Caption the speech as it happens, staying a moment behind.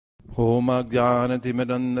Om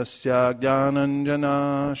Ajnanatimirandasya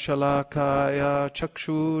Jnananjana Shalakaya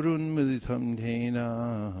Chakshurun Militam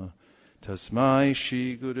Dhena Tasmai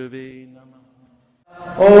Shri Gurave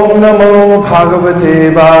Namah. Om Namo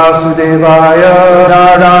Bhagavate Vasudevaya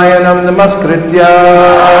Narayanam Namaskritya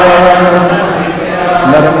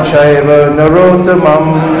Naram Chaiva Narottamam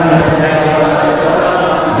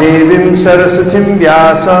Devim Sarasatim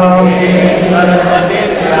Vyasam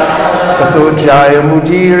Tato Jaya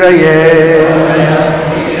Mudiraye.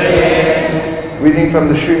 Reading from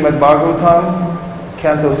the Srimad Bhagavatam,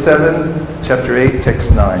 Canto 7, Chapter 8,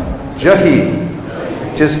 Text 9. Jahi,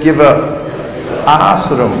 just give up.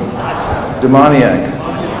 Asram, demoniac.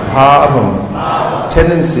 Bhavam,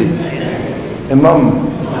 tendency. Imam,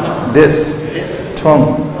 this.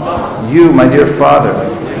 Tvam, you, my dear father.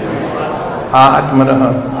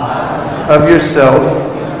 Atmanaha, of yourself.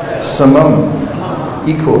 Samam,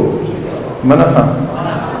 equal. Manaha,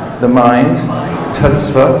 the mind.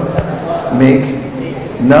 Tatsva, make.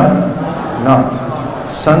 Na, not.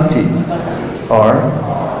 Santi, are.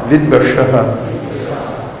 Vidvashaha,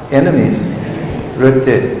 enemies.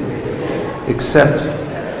 Rite, except.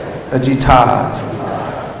 Ajitat,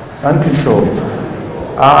 uncontrolled.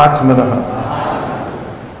 Atmanaha,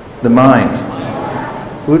 the mind.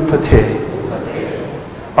 Utpate,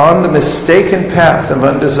 on the mistaken path of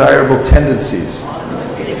undesirable tendencies.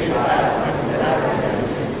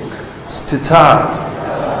 Stitat,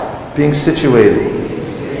 being situated.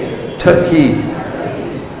 Tathi,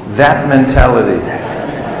 that mentality.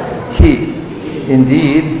 He,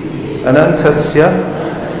 indeed, Anantasya,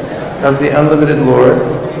 of the unlimited Lord.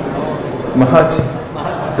 Mahat,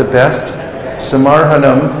 the best.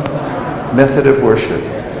 Samarhanam, method of worship.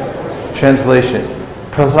 Translation.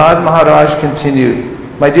 Prahlad Maharaj continued,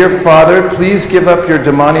 my dear father, please give up your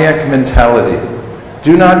demoniac mentality.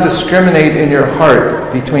 Do not discriminate in your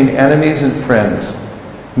heart between enemies and friends.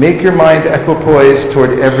 Make your mind equipoised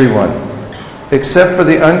toward everyone. Except for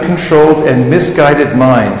the uncontrolled and misguided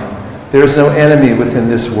mind, there is no enemy within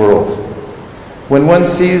this world. When one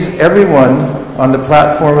sees everyone on the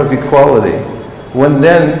platform of equality, one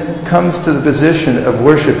then comes to the position of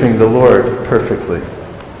worshipping the Lord perfectly.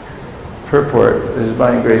 Purport is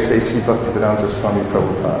by Grace A.C. Bhaktivedanta Swami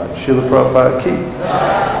Prabhupada. Srila Prabhupada ki.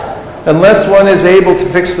 Unless one is able to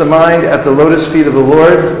fix the mind at the lotus feet of the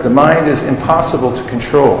Lord, the mind is impossible to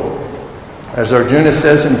control. As Arjuna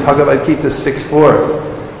says in Bhagavad Gita 6.4,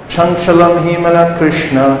 Chanchalam himana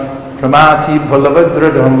Krishna pramati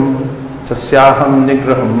bhalavadradham tasyaham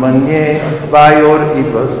nigraham manye vayor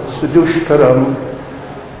iva sudushkaram.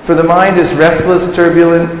 For the mind is restless,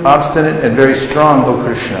 turbulent, obstinate, and very strong, O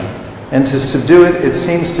Krishna. And to subdue it, it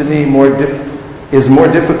seems to me is more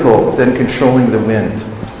difficult than controlling the wind.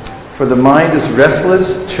 For the mind is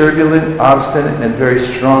restless, turbulent, obstinate, and very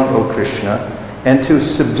strong, O Krishna. And to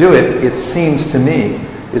subdue it, it seems to me,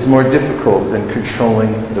 is more difficult than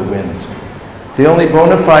controlling the wind. The only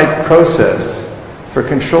bona fide process for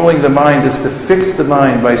controlling the mind is to fix the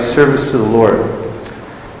mind by service to the Lord.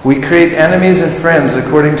 We create enemies and friends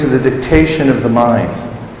according to the dictation of the mind.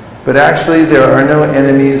 But actually there are no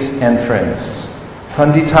enemies and friends.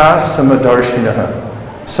 Panditas samadarshinaha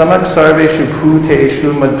samak sarveshu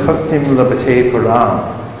bhuteshu madbhaktim labate param.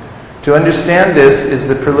 To understand this is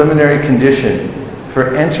the preliminary condition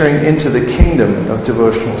for entering into the kingdom of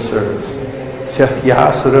devotional service.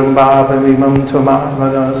 Yasuram bhavamimam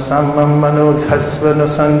tvamatmana sammam mano tatsvana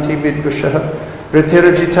santi vidvashaha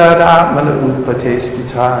ritirajitad atmana utpate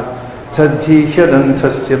stitat tadhi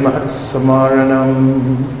hyadantasya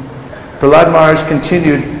mahasamaranam. Prahlad Maharaj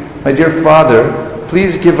continued, my dear father,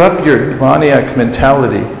 please give up your demoniac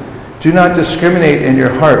mentality. Do not discriminate in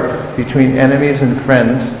your heart between enemies and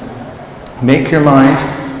friends. Make your mind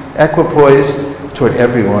equipoised toward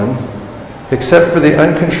everyone. Except for the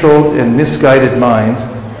uncontrolled and misguided mind,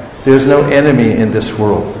 there is no enemy in this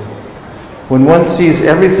world. When one sees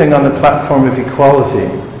everything on the platform of equality,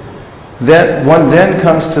 one then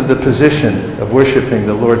comes to the position of worshipping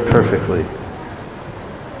the Lord perfectly.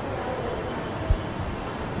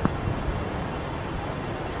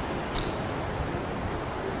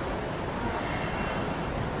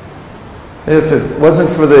 If it wasn't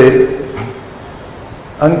for the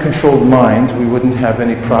uncontrolled mind, we wouldn't have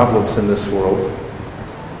any problems in this world.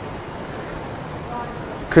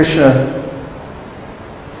 Krishna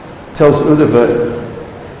tells Uddhava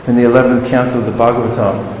in the 11th canto of the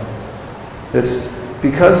Bhagavatam, it's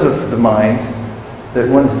because of the mind that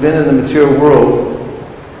one's been in the material world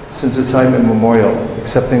since a time immemorial,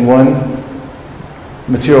 accepting one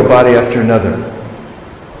material body after another.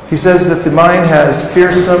 He says that the mind has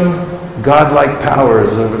fearsome, godlike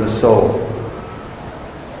powers over the soul.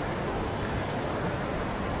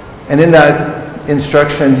 And in that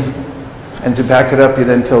instruction, and to back it up, he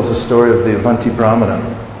then tells the story of the Vrndavana,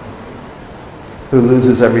 who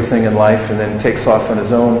loses everything in life and then takes off on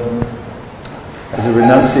his own as a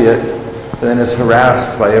renunciate, and then is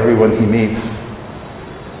harassed by everyone he meets.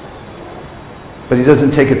 But he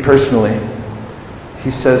doesn't take it personally. He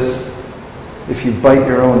says, if you bite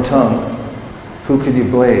your own tongue, who can you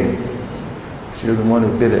blame? Because you're the one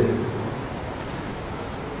who bit it.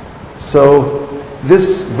 So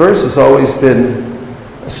this verse has always been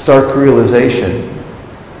a stark realization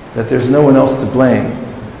that there's no one else to blame.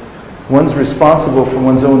 One's responsible for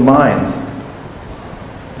one's own mind.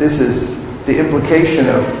 This is the implication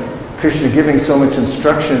of Krishna giving so much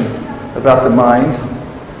instruction about the mind,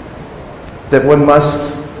 that one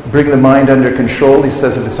must bring the mind under control. He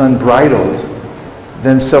says if it's unbridled,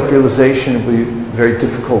 then self-realization will be very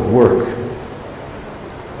difficult work.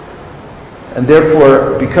 And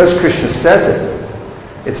therefore, because Krishna says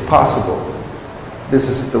it, it's possible. This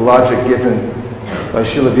is the logic given by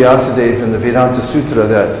Srila Vyasadeva in the Vedanta Sutra,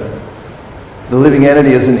 that the living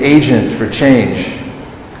entity is an agent for change.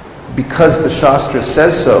 Because the Shastra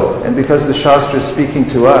says so, and because the Shastra is speaking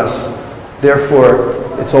to us, therefore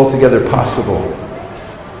it's altogether possible.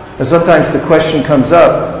 And sometimes the question comes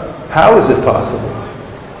up, how is it possible?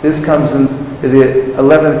 This comes in the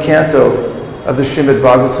 11th canto of the Srimad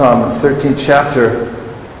Bhagavatam, 13th chapter,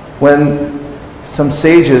 when some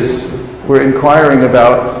sages were inquiring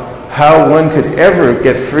about how one could ever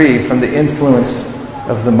get free from the influence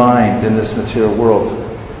of the mind in this material world.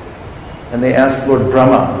 And they asked Lord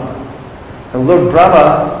Brahma. And Lord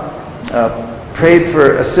Brahma prayed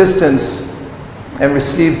for assistance and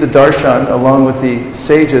received the darshan along with the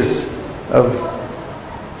sages of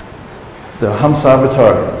the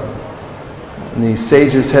Hamsavatar. And the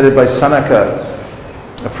sages headed by Sanaka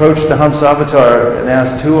approached the Hamsavatar and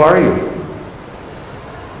asked, who are you?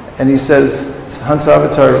 And he says,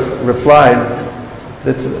 Hamsavatar replied,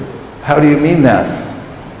 how do you mean that?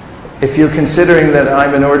 If you're considering that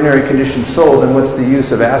I'm an ordinary conditioned soul, then what's the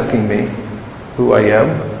use of asking me who I am?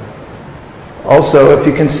 Also, if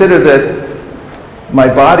you consider that my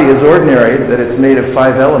body is ordinary, that it's made of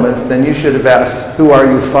 5 elements, then you should have asked, who are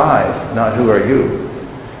you 5, not who are you?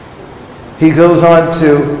 He goes on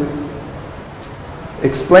to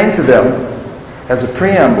explain to them, as a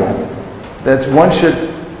preamble, that one should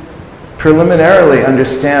preliminarily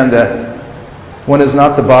understand that one is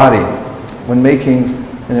not the body when making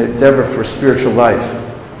an endeavor for spiritual life.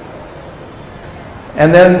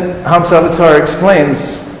 And then Hamsavatar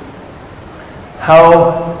explains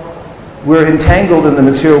how we're entangled in the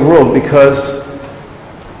material world because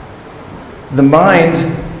the mind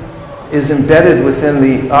is embedded within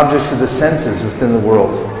the objects of the senses within the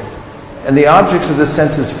world. And the objects of the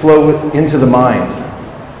senses flow into the mind.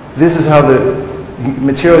 This is how the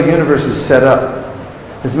material universe is set up.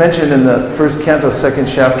 As mentioned in the first canto,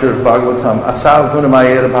 2nd chapter of Bhagavatam, Asal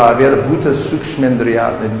gunamayera bhavera bhuta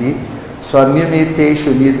sukshmendriyatmani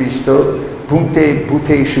swanirmiteshu nirvishto bhunte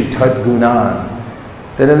bhuteshu tadgunan.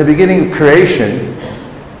 That in the beginning of creation,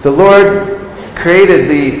 the Lord created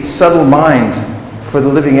the subtle mind for the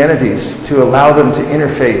living entities to allow them to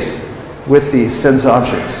interface with the sense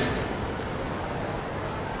objects.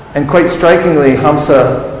 And quite strikingly,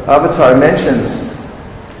 Hamsa Avatar mentions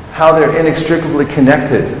how they're inextricably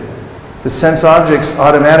connected. The sense objects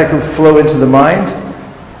automatically flow into the mind,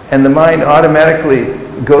 and the mind automatically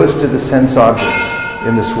goes to the sense objects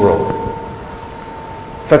in this world.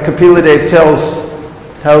 In fact, Kapila Dev tells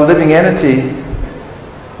how a living entity,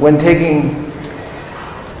 when taking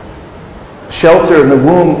shelter in the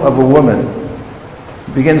womb of a woman,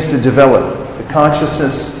 begins to develop. The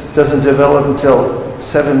consciousness doesn't develop until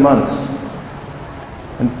 7 months.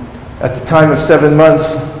 And at the time of 7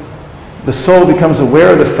 months, the soul becomes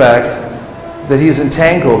aware of the fact that he's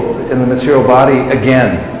entangled in the material body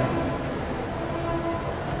again.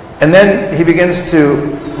 And then he begins to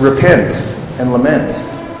repent and lament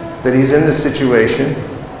that he's in this situation.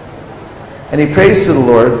 And he prays to the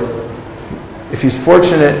Lord. If he's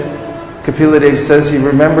fortunate, Kapila Dev says he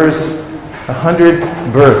remembers 100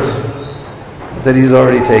 births that he's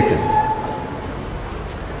already taken.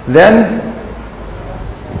 Then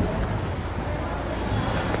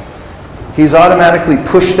he's automatically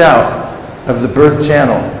pushed out of the birth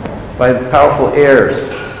channel by the powerful airs.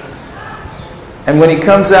 And when he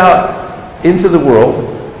comes out into the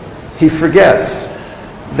world, he forgets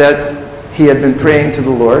that he had been praying to the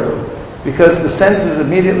Lord, because the senses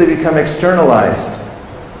immediately become externalized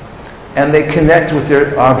and they connect with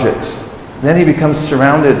their objects. Then he becomes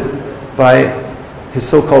surrounded by his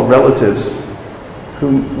so-called relatives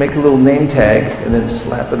who make a little name tag and then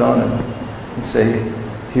slap it on him and say,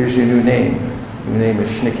 here's your new name. Your name is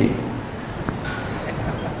Schnicky.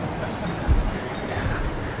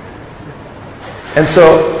 And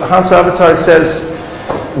so Hans Avatar says,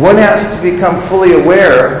 one has to become fully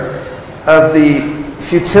aware of the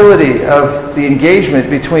futility of the engagement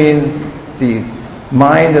between the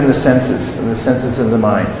mind and the senses and the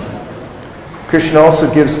mind. Krishna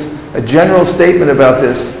also gives a general statement about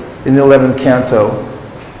this in the 11th canto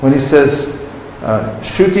when he says,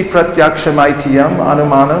 Shruti pratyakshamaytiyam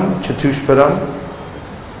anumanam chatushparam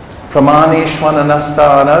pramani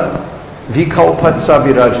shvananastana vikalpat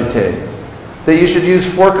savirajite. That you should use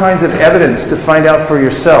 4 kinds of evidence to find out for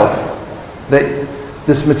yourself that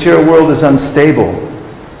this material world is unstable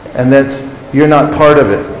and that you're not part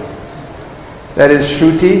of it. That is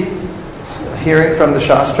Shruti, hearing from the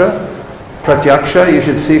Shastra. Pratyaksha, you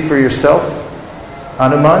should see for yourself.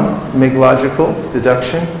 Anuman, make logical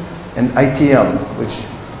deduction. And Aitiyam, which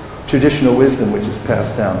traditional wisdom which is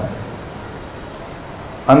passed down.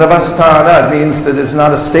 Anavastana means that it's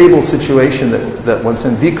not a stable situation that one's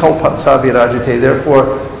in. Vikalpat savirajite,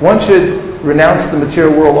 therefore one should renounce the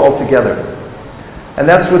material world altogether. And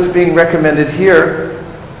that's what's being recommended here.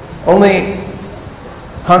 Only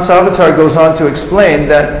Hans Avatar goes on to explain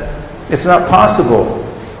that it's not possible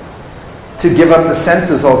to give up the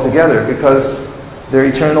senses altogether because they're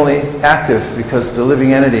eternally active, because the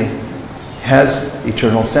living entity has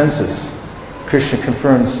eternal senses. Krishna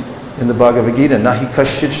confirms in the Bhagavad Gita, Nahi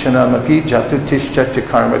kashit shanamapi jatu tishchatya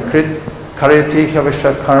karma krit karyate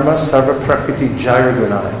havashat karma sarva prakriti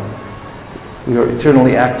jairagunai. We are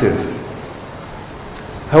eternally active.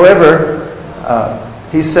 However,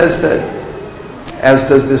 he says that, as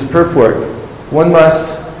does this purport, one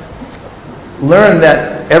must learn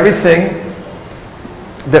that everything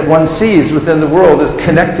that one sees within the world is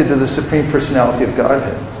connected to the Supreme Personality of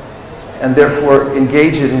Godhead, and therefore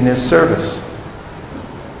engage it in his service.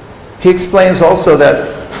 He explains also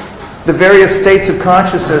that the various states of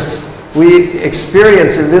consciousness we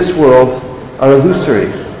experience in this world are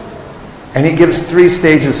illusory. And he gives 3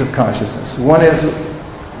 stages of consciousness. One is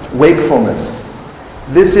wakefulness.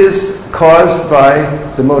 This is caused by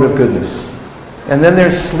the mode of goodness. And then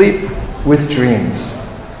there's sleep with dreams.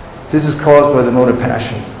 This is caused by the mode of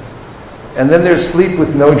passion. And then there's sleep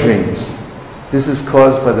with no dreams. This is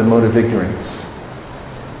caused by the mode of ignorance.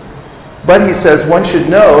 But he says one should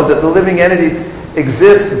know that the living entity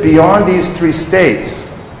exists beyond these 3 states,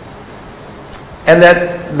 and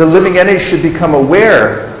that the living entity should become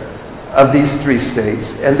aware of these 3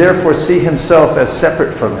 states and therefore see himself as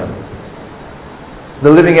separate from him.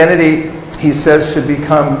 The living entity, he says, should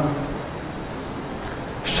become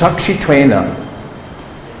Sakshitwena.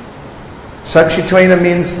 Sakshitwena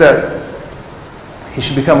means that he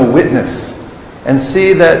should become a witness and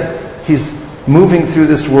see that he's moving through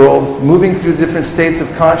this world, moving through different states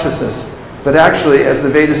of consciousness. But actually, as the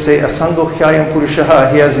Vedas say, asango hyayam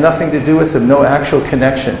purushaha, he has nothing to do with them, no actual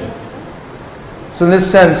connection. So in this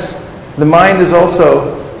sense, the mind is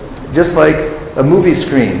also just like a movie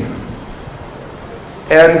screen.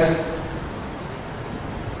 And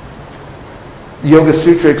Yoga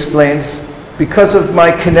Sutra explains, because of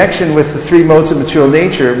my connection with the 3 modes of material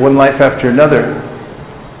nature, one life after another,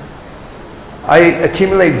 I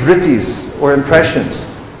accumulate vrittis, or impressions,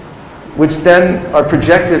 which then are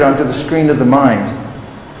projected onto the screen of the mind.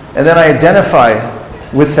 And then I identify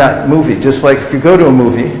with that movie, just like if you go to a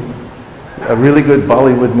movie, a really good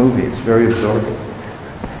Bollywood movie, it's very absorbing.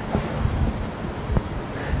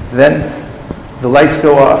 Then the lights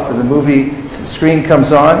go off and the movie screen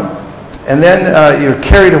comes on, and then you're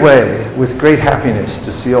carried away with great happiness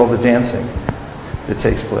to see all the dancing that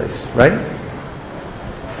takes place, right?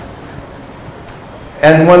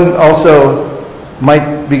 And one also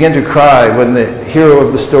might begin to cry when the hero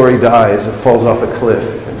of the story dies or falls off a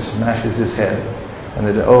cliff and smashes his head. And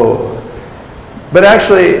then, oh. But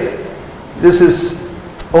actually, this is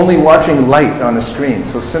only watching light on a screen.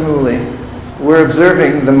 So similarly, we're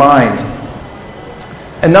observing the mind.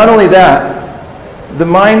 And not only that, the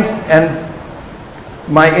mind and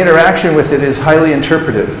my interaction with it is highly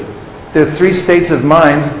interpretive. There are 3 states of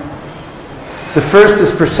mind. The first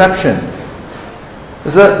is perception.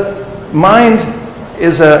 The mind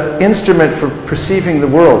is an instrument for perceiving the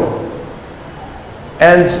world.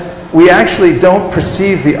 And we actually don't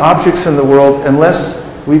perceive the objects in the world unless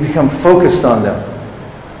we become focused on them.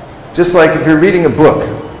 Just like if you're reading a book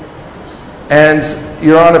and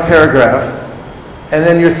you're on a paragraph and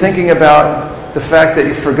then you're thinking about the fact that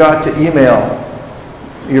you forgot to email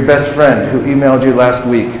your best friend who emailed you last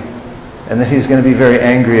week and that he's going to be very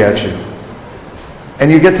angry at you. And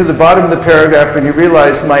you get to the bottom of the paragraph and you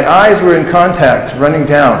realize my eyes were in contact running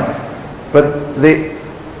down, but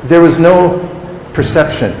there was no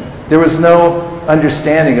perception. There was no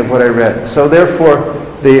understanding of what I read. So therefore,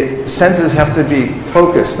 the senses have to be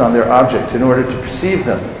focused on their object in order to perceive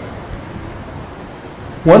them.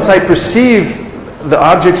 Once I perceive the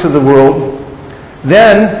objects of the world,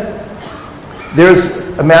 then there's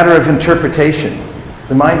a matter of interpretation.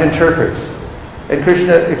 The mind interprets. And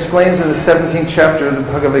Krishna explains in the 17th chapter of the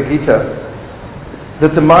Bhagavad Gita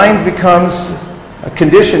that the mind becomes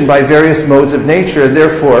conditioned by various modes of nature, and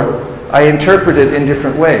therefore I interpret it in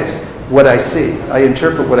different ways. What I see. I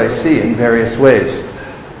interpret what I see in various ways.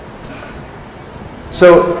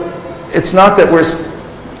 So it's not that we're...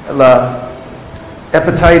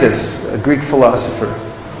 Epictetus, a Greek philosopher,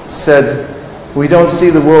 said, we don't see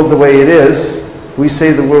the world the way it is, we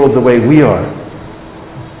see the world the way we are.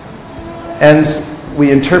 And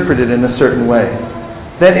we interpret it in a certain way.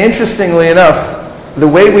 Then, interestingly enough, the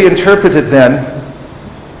way we interpret it then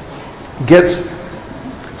gets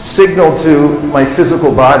signaled to my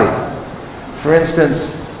physical body. For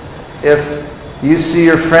instance, if you see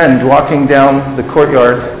your friend walking down the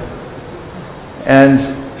courtyard and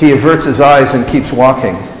he averts his eyes and keeps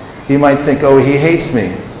walking, you might think, oh, he hates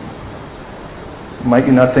me. Might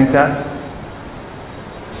you not think that?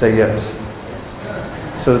 Say yes.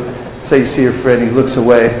 So say you see your friend, he looks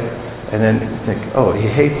away, and then you think, oh, he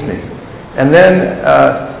hates me. And then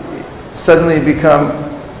suddenly become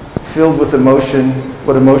filled with emotion.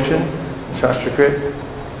 What emotion? Shastrakrit?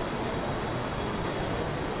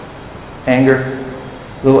 Anger.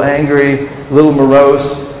 A little angry, a little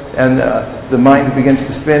morose, and the mind begins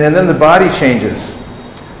to spin, and then the body changes.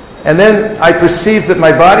 And then I perceive that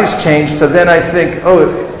my body's changed, so then I think, oh,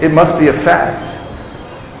 it must be a fact,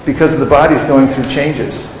 because the body's going through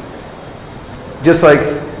changes. Just like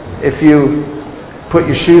if you put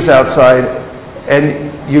your shoes outside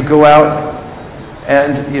and you go out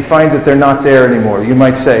and you find that they're not there anymore. You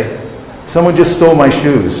might say, someone just stole my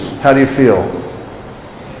shoes. How do you feel?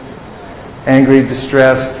 Angry,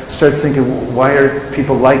 distressed, start thinking, why are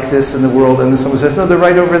people like this in the world? And then someone says, no, they're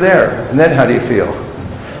right over there. And then how do you feel?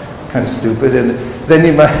 Kind of stupid. And then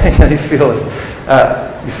you might you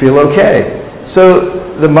feel okay. So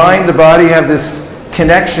the mind, the body have this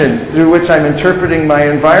connection through which I'm interpreting my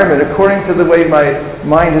environment according to the way my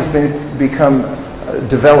mind has become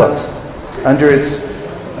developed under its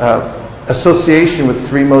association with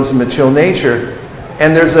three modes of material nature.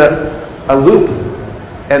 And there's a loop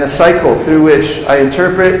and a cycle through which I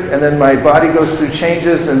interpret, and then my body goes through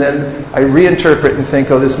changes, and then I reinterpret and think,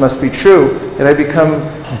 oh, this must be true, and I become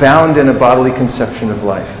bound in a bodily conception of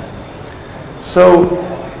life. So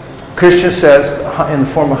Krishna says in the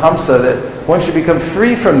form of Hamsa that one should become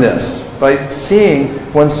free from this by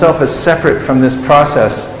seeing oneself as separate from this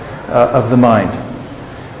process of the mind.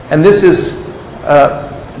 And this is,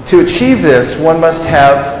 to achieve this, one must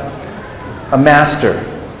have a master.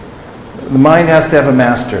 The mind has to have a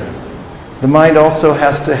master. The mind also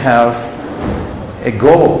has to have a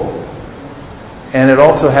goal. And it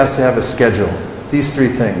also has to have a schedule. These three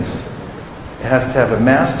things. It has to have a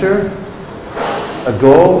master, a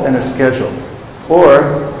goal, and a schedule.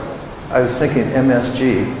 Or, I was thinking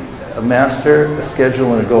MSG, a master, a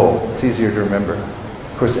schedule, and a goal. It's easier to remember.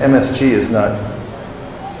 Of course, MSG is not,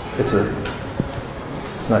 it's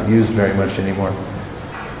not used very much anymore.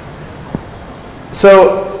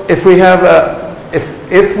 So, if we have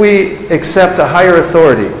if we accept a higher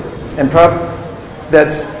authority, and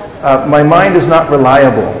that my mind is not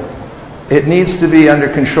reliable, it needs to be under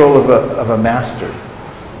control of a master.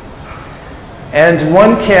 And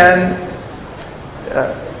one can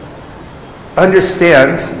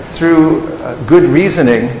understand through good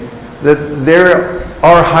reasoning that there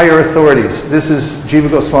are higher authorities. This is Jiva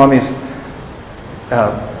Goswami's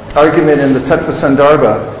argument in the Tattva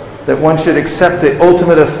Sandarbha, that one should accept the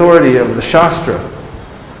ultimate authority of the Shastra.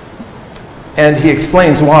 And he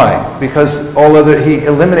explains why. Because he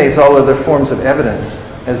eliminates all other forms of evidence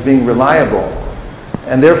as being reliable.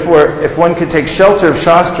 And therefore, if one could take shelter of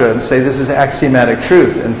Shastra and say this is axiomatic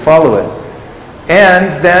truth and follow it,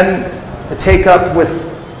 and then take up with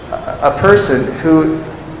a person who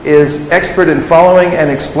is expert in following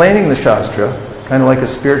and explaining the Shastra, kind of like a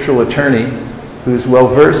spiritual attorney who's well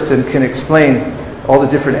versed and can explain all the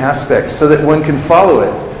different aspects so that one can follow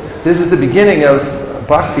it. This is the beginning of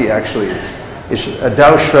bhakti, actually. It's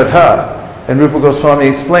Dao Shraddha. And Rupa Goswami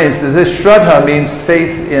explains that this Shraddha means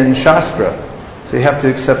faith in Shastra. So you have to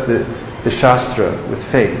accept the Shastra with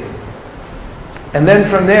faith. And then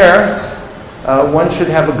from there, one should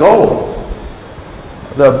have a goal.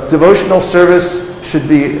 The devotional service should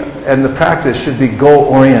be, and the practice should be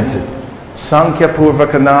goal-oriented. Sankhya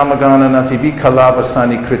purvaka namagana nativi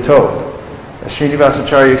kalavasani krito.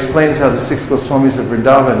 Srinivasacharya explains how the 6 Goswamis of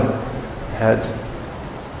Vrndavana had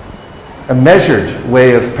a measured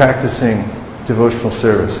way of practicing devotional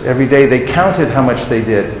service. Every day they counted how much they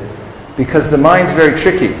did, because the mind's very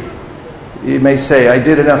tricky. You may say, I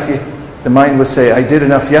did enough. The mind would say, I did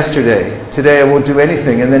enough yesterday. Today I won't do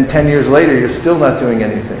anything. And then 10 years later, you're still not doing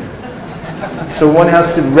anything. So one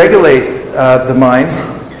has to regulate the mind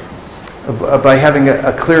by having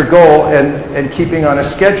a clear goal and keeping on a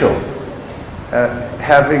schedule.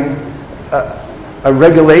 Having a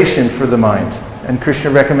regulation for the mind. And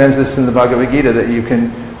Krishna recommends this in the Bhagavad Gita, that you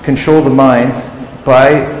can control the mind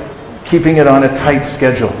by keeping it on a tight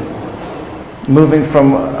schedule. Moving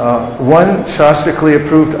from one shastrically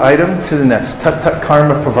approved item to the next. Tat tat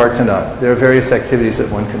karma pravartana. There are various activities that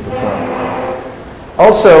one can perform.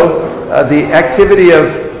 Also, the activity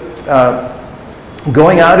of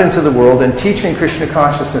going out into the world and teaching Krishna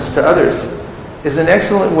consciousness to others is an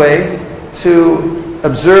excellent way to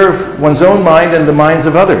observe one's own mind and the minds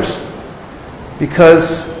of others.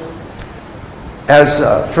 Because,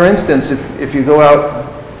 for instance, if you go out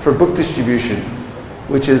for book distribution,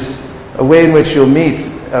 which is a way in which you'll meet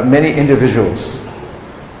many individuals,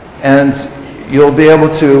 and you'll be able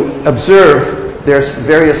to observe their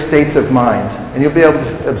various states of mind, and you'll be able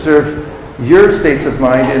to observe your states of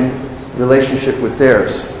mind in relationship with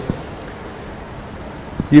theirs.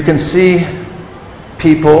 You can see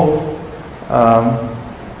people,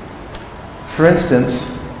 for instance,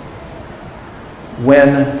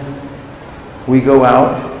 when we go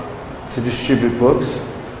out to distribute books.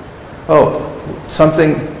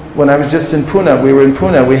 When I was just in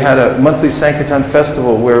Pune, we had a monthly Sankirtan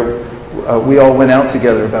festival where we all went out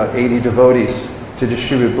together, about 80 devotees, to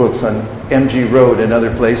distribute books on MG Road and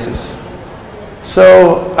other places.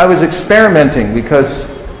 So I was experimenting, because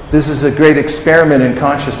this is a great experiment in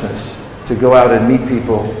consciousness, to go out and meet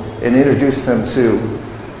people and introduce them to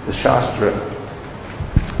the Shastra.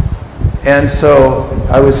 And so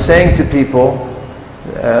I was saying to people,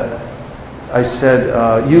 I said,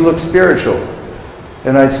 you look spiritual.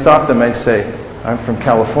 And I'd stop them, I'd say, I'm from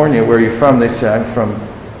California, where are you from? They'd say, I'm from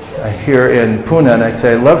here in Pune. And I'd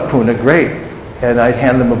say, I love Pune, great. And I'd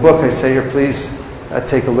hand them a book. I'd say, here, please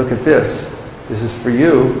take a look at this. This is for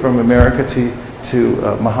you, from America to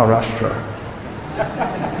Maharashtra.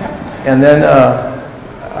 And then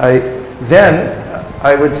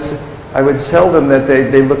I would tell them that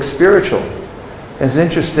they look spiritual. It's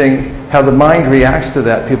interesting how the mind reacts to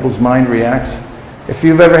that, people's mind reacts. If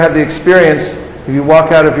you've ever had the experience, if you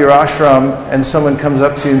walk out of your ashram and someone comes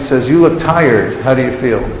up to you and says, you look tired, how do you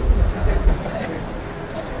feel?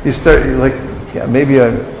 You're like, yeah, maybe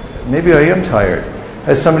I am tired.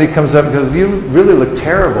 As somebody comes up and goes, you really look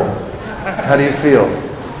terrible, how do you feel?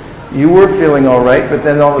 You were feeling all right, but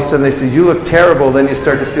then all of a sudden they say, you look terrible, then you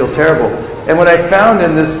start to feel terrible. And what I found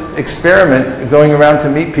in this experiment, going around to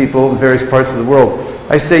meet people in various parts of the world,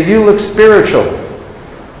 I say, you look spiritual.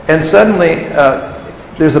 And suddenly,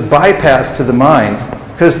 there's a bypass to the mind,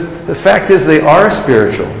 because the fact is they are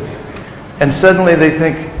spiritual. And suddenly they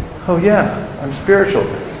think, oh yeah, I'm spiritual.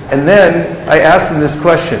 And then I ask them this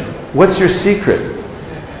question, what's your secret?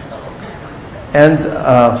 And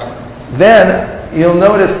then you'll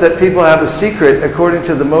notice that people have a secret according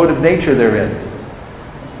to the mode of nature they're in.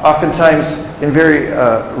 Oftentimes in very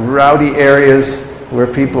rowdy areas where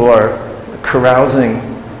people are carousing,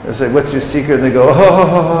 they say, what's your secret? And they go,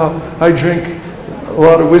 oh, I drink a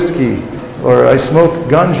lot of whiskey, or I smoke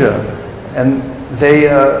ganja. And they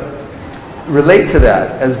relate to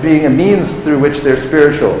that as being a means through which they're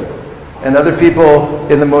spiritual. And other people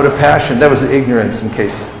in the mode of passion, that was ignorance in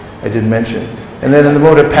case I didn't mention. And then in the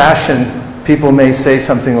mode of passion, people may say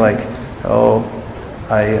something like, oh,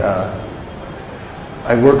 I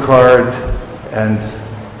work hard and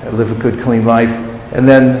I live a good, clean life. And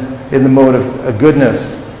then in the mode of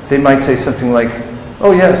goodness, they might say something like,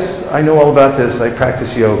 oh yes, I know all about this, I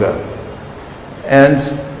practice yoga. And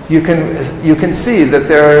you can see that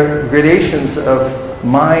there are gradations of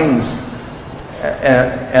minds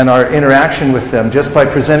and our interaction with them just by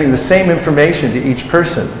presenting the same information to each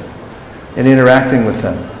person and interacting with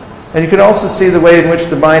them. And you can also see the way in which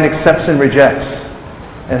the mind accepts and rejects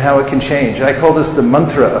and how it can change. I call this the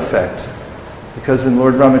mantra effect, because in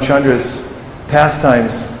Lord Ramachandra's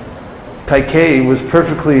pastimes, Kaikeyi was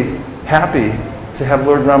perfectly happy to have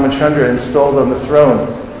Lord Ramachandra installed on the throne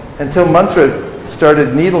until Mantra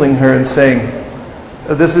started needling her and saying,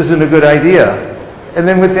 oh, this isn't a good idea. And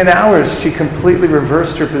then within hours, she completely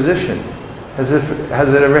reversed her position. Has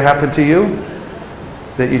it ever happened to you?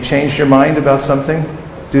 That you changed your mind about something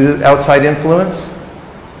due to outside influence?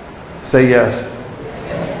 Say yes.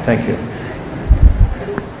 Thank you.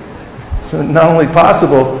 It's not only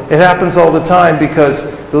possible, it happens all the time because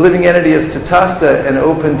the living entity is tatastha and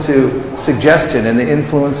open to suggestion and the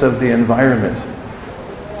influence of the environment.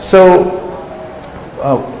 So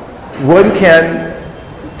one can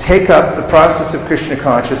take up the process of Krishna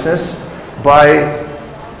consciousness by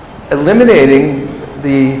eliminating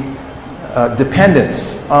the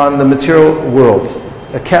dependence on the material world,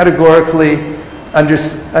 categorically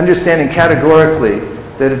understanding categorically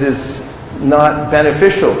that it is not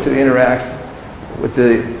beneficial to interact with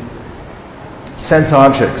the sense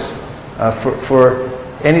objects for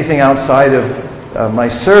anything outside of my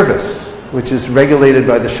service, which is regulated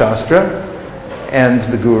by the Shastra and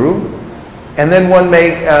the Guru. And then one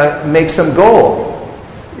may make some goal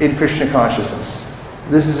in Krishna consciousness.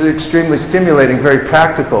 This is extremely stimulating, very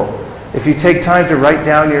practical. If you take time to write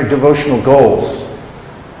down your devotional goals,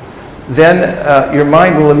 then your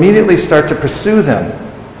mind will immediately start to pursue them.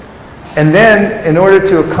 And then, in order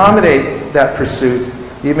to accommodate that pursuit,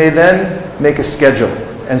 you may then make a schedule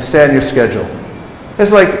and stay on your schedule.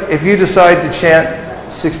 It's like if you decide to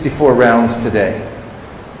chant 64 rounds today,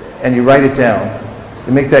 and you write it down,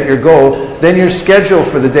 you make that your goal, then your schedule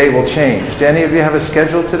for the day will change. Do any of you have a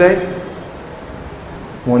schedule today?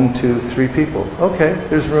 1, 2, 3 people. Okay,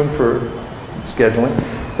 there's room for scheduling.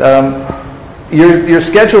 Your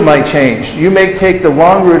schedule might change. You may take the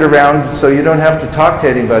long route around so you don't have to talk to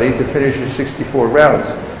anybody to finish your 64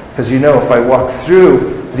 rounds. Because you know if I walk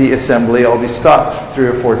through the assembly, I'll be stopped 3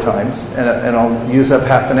 or 4 times and I'll use up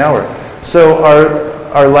half an hour. So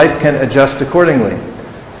our life can adjust accordingly.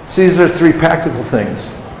 So these are 3 practical things.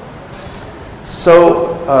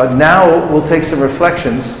 So now we'll take some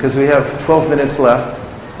reflections because we have 12 minutes left.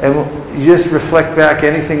 And you just reflect back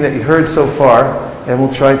anything that you heard so far, and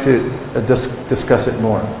we'll try to discuss it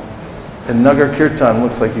more. And Nagar Kirtan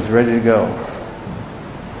looks like he's ready to go.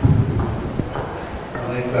 I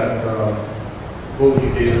like that quote you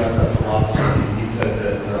gave about that philosophy. He said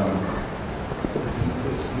that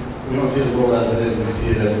we don't see the world as it is, we see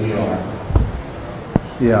it as we are.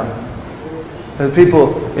 Yeah. And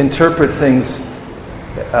people interpret things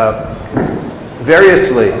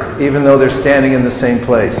variously, even though they're standing in the same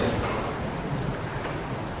place.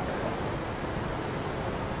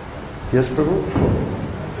 Yes, Prabhu?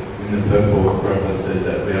 In the purple, Prabhupada says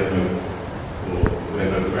that we have no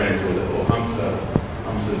friends, or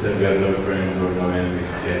Hamsa said we have no friends or no enemies,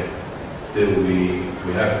 yet still we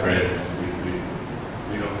have friends.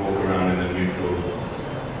 We don't walk around in a neutral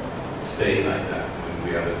state like that. When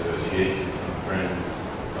we have associations, some friends,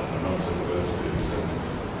 some are not so close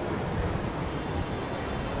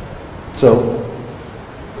to.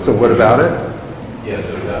 So what about it? Yeah,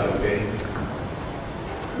 so is that okay?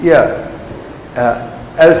 Yeah.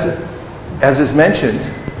 As is mentioned,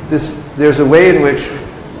 there's a way in which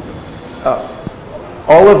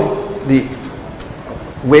all of the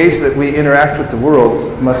ways that we interact with the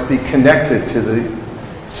world must be connected to the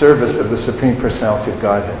service of the Supreme Personality of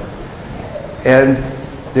Godhead. And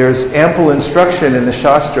there's ample instruction in the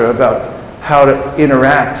Shastra about how to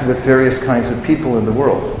interact with various kinds of people in the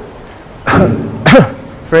world.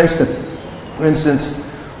 For instance,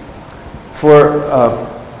 for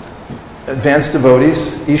advanced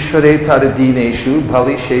devotees, Ishvare Taradineshu,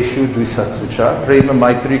 Bhalisheshu Dvisatsucha, Prema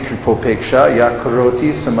Maitri Kripopeksha,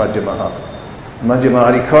 Yakaroti Samadhyamaha. Madhyama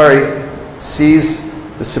Adhikari sees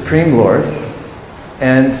the Supreme Lord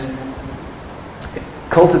and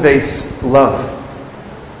cultivates love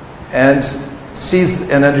and sees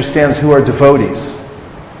and understands who are devotees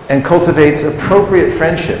and cultivates appropriate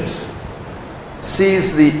friendships,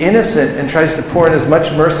 sees the innocent and tries to pour in as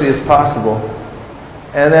much mercy as possible,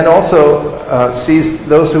 and then also sees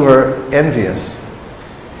those who are envious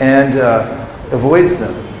and avoids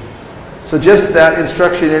them. So just that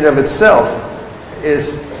instruction in and of itself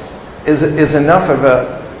is enough of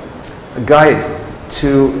a guide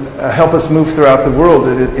to help us move throughout the world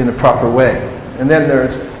in a proper way. And then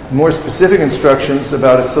there's more specific instructions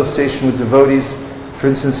about association with devotees. For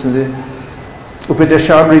instance, in the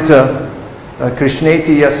Upadeshamrita,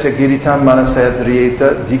 Krishneti yasya giritam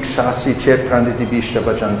manasayadriyeta dikshasi chet pranditi bishta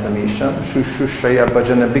bhajantamisham shushraya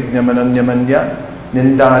bhajana vignamananyamanya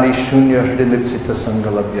nindari shunya hridilipsita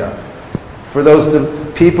sangalabhya. For those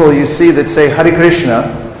people you see that say Hare Krishna,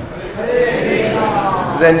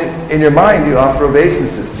 then in your mind you offer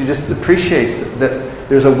obeisances. You just appreciate that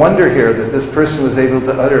there's a wonder here that this person was able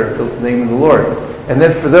to utter the name of the Lord. And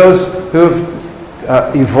then for those who have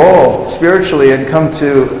evolved spiritually and come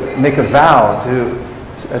to make a vow to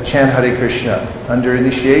chant Hare Krishna under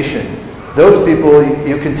initiation, those people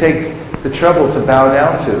you can take the trouble to bow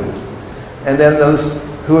down to. And then those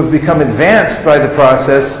who have become advanced by the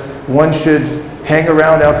process, one should hang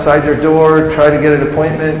around outside their door, try to get an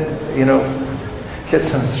appointment, get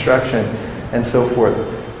some instruction, and so forth.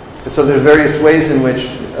 And so there's various ways in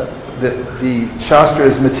which the Shastra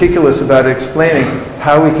is meticulous about explaining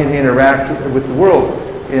how we can interact with the world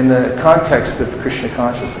in the context of Krishna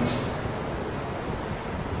consciousness.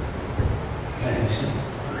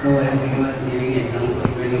 No, as you are giving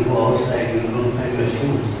example, when you go outside, you don't find your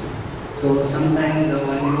shoes. So sometimes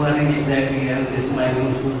when you are in exactly, I have this my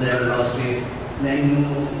own shoes, I have lost it. Then you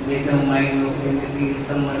make a mind, maybe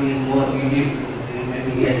somebody is more needy,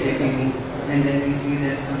 maybe he has taken, and then we see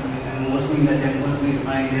that mostly in the temples we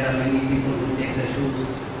find there are many people who take the shoes.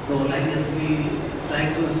 So like this we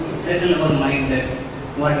try to settle our mind that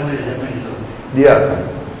whatever is happening.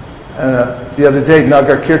 Yeah. The other day,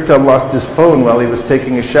 Nagar Kirtan lost his phone while he was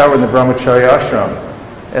taking a shower in the Brahmacharya ashram.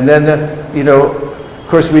 And then, of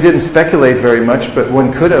course, we didn't speculate very much, but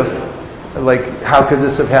one could have. Like, how could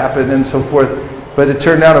this have happened and so forth. But it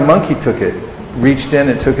turned out a monkey took it, reached in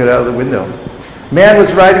and took it out of the window. Man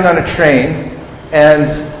was riding on a train, and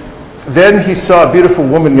then he saw a beautiful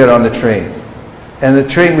woman get on the train. And the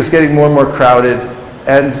train was getting more and more crowded,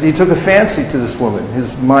 and he took a fancy to this woman.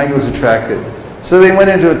 His mind was attracted. So they went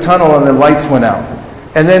into a tunnel and the lights went out.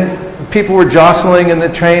 And then people were jostling in the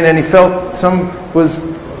train, and he felt some was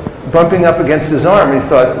bumping up against his arm. And he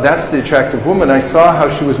thought, that's the attractive woman. I saw how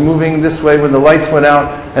she was moving this way when the lights went out,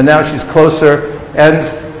 and now she's closer. And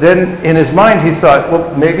then in his mind he thought,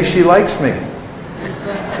 well, maybe she likes me.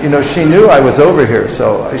 She knew I was over here,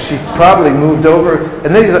 so she probably moved over.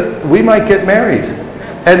 And then he thought, we might get married.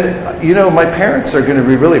 And, my parents are going to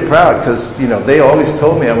be really proud because, they always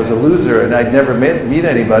told me I was a loser and I'd never meet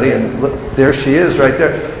anybody. And look, there she is right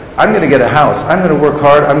there. I'm going to get a house. I'm going to work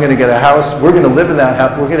hard. I'm going to get a house. We're going to live in that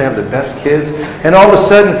house. We're going to have the best kids. And all of a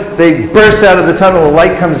sudden, they burst out of the tunnel. The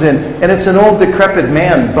light comes in. And it's an old decrepit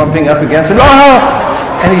man bumping up against him.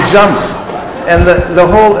 Oh! And he jumps. And the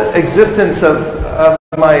whole existence of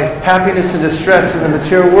my happiness and distress in the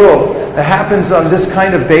material world happens on this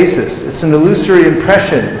kind of basis. It's an illusory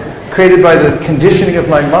impression created by the conditioning of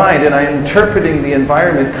my mind, and I'm interpreting the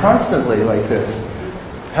environment constantly like this.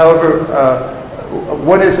 However,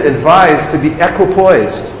 one is advised to be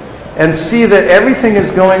equipoised and see that everything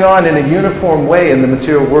is going on in a uniform way in the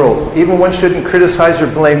material world. Even one shouldn't criticize or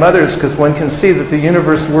blame others because one can see that the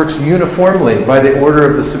universe works uniformly by the order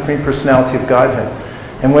of the Supreme Personality of Godhead.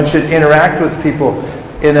 And one should interact with people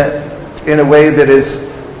in a way that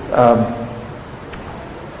is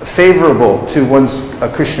favorable to one's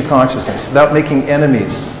Krishna consciousness, without making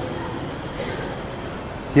enemies.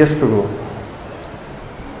 Yes, Prabhu.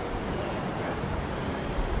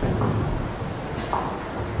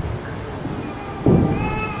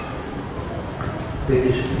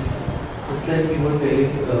 Just like you were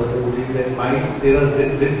telling that mind, there are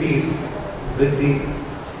vritti.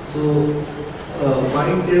 So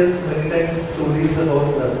mind tells many times stories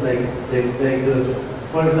about us, like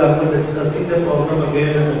for example, discussing the problem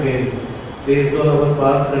again and again based on our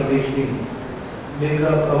past conditionings. Make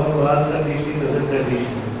up our past conditioning as a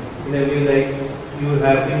condition. In a way, like you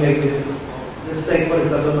have been like this. Just like for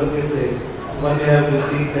example, when we say one day I have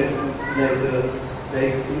received that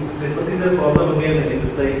like discussing the problem again and again.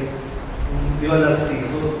 It's like you are lusty.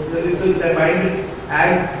 So that mind will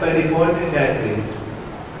act by default in that way.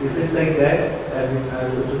 Is it like that? I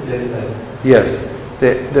will to clarify. Yes.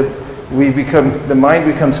 The mind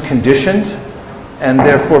becomes conditioned, and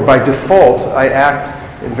therefore by default I act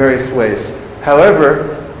in various ways.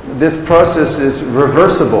 However, this process is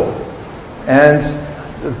reversible, and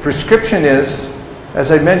the prescription is,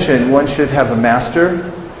 as I mentioned, one should have a master,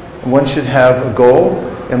 one should have a goal,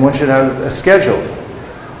 and one should have a schedule.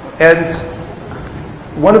 And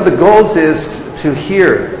one of the goals is to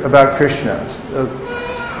hear about Krishna.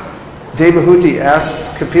 Devahuti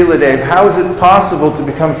asked Kapila Dev, how is it possible to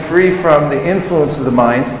become free from the influence of the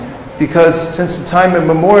mind? Because since the time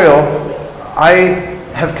immemorial, I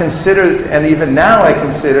have considered, and even now I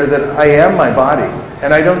consider, that I am my body.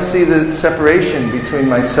 And I don't see the separation between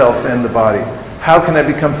myself and the body. How can I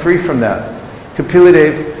become free from that? Kapila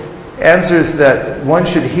Dev answers that one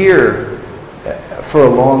should hear for a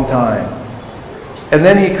long time. And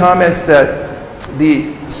then he comments that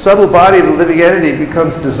the subtle body of the living entity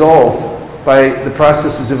becomes dissolved by the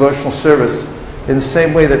process of devotional service in the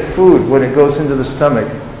same way that food, when it goes into the stomach,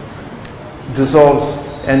 dissolves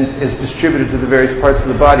and is distributed to the various parts of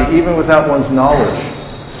the body, even without one's knowledge.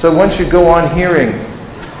 So one should go on hearing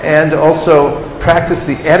and also practice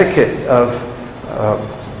the etiquette of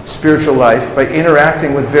spiritual life by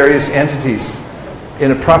interacting with various entities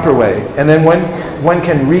in a proper way. And then one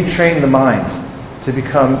can retrain the mind to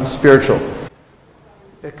become spiritual.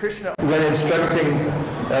 Krishna, when instructing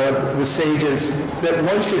the sages, that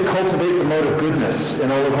one should cultivate the mode of goodness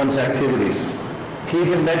in all of one's activities. He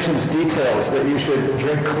even mentions details that you should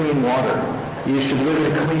drink clean water, you should live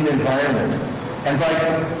in a clean environment. And by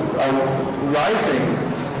rising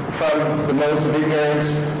from the modes of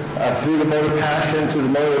ignorance through the mode of passion to the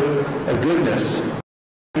mode of goodness,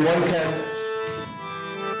 one can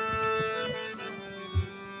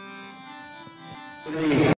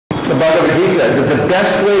the Bhagavad Gita, that the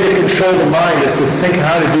best way to control the mind is to think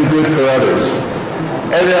how to do good for others.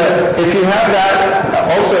 And if you have that,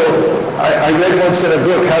 also, I read once in a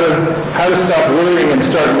book how to stop worrying and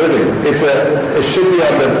start living. It should be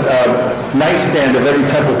on the nightstand of every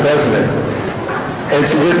temple president.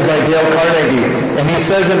 It's written by Dale Carnegie, and he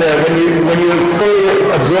says in there, when you're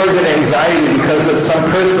fully absorbed in anxiety because of some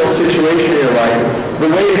personal situation in your life, the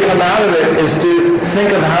way to come out of it is to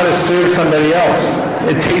think of how to serve somebody else.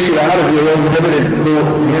 It takes you out of your own limited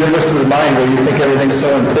little universe of the mind where you think everything's so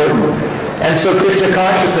important. And so Krishna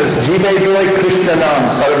consciousness, Jive Doi Krishna Nam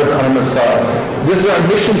Sarva Dharmasa. This is our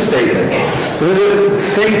mission statement.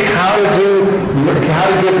 Think how to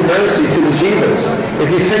give mercy to the jivas. If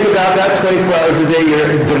you think about that 24 hours a day,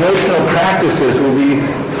 your devotional practices will be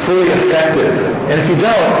fully effective. And if you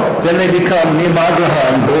don't, then they become niyamagraha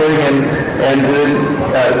and boring, and then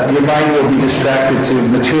your mind will be distracted to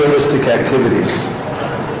materialistic activities.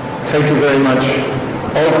 Thank you very much.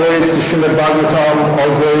 All glories to Srimad Bhagavatam,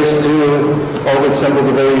 all glories to all the assembled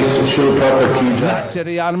devotees, Srila Prabhupada ki jai.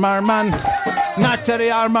 Nachari Armarman, Nachari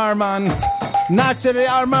Armarman, Nachari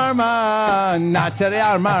Armarman, Nachari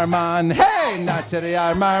Armarman, hey! Nachari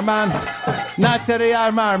Armarman, Nachari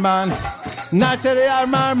Armarman, Nachari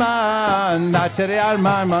Armarman, Nachari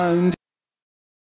Armarman.